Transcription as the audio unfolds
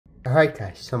Alright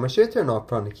guys, so I'm going to show you turn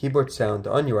off on the keyboard sound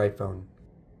on your iPhone.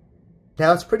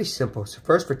 Now it's pretty simple, so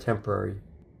first for temporary.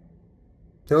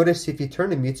 Notice if you turn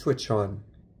the mute switch on,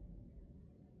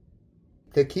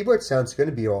 the keyboard sound's going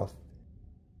to be off.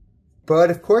 But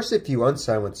of course if you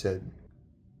unsilence it,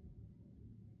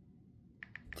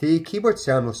 the keyboard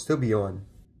sound will still be on.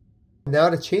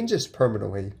 Now to change this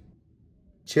permanently,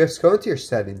 just go into your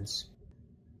settings.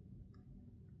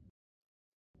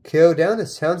 Go down to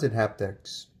sounds and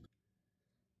haptics.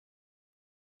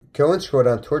 Go and scroll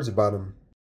down towards the bottom.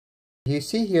 You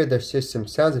see here there's system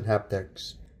sounds and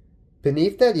haptics.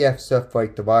 Beneath that you have stuff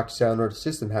like the lock sound or the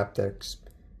system haptics.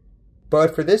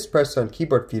 But for this, press on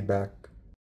keyboard feedback.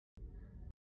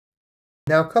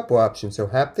 Now a couple options, so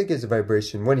haptic is a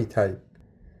vibration when you type.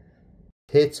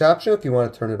 It's optional if you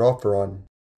want to turn it off or on.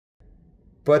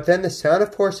 But then the sound,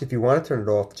 of course, if you want to turn it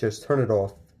off, just turn it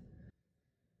off.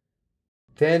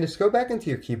 Then just go back into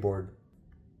your keyboard.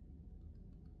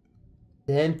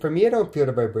 And for me, I don't feel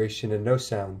the vibration and no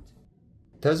sound.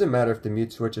 It doesn't matter if the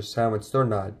mute switch is silenced or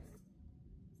not.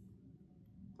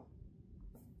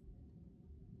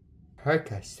 Alright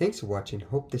guys, thanks for watching.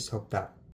 Hope this helped out.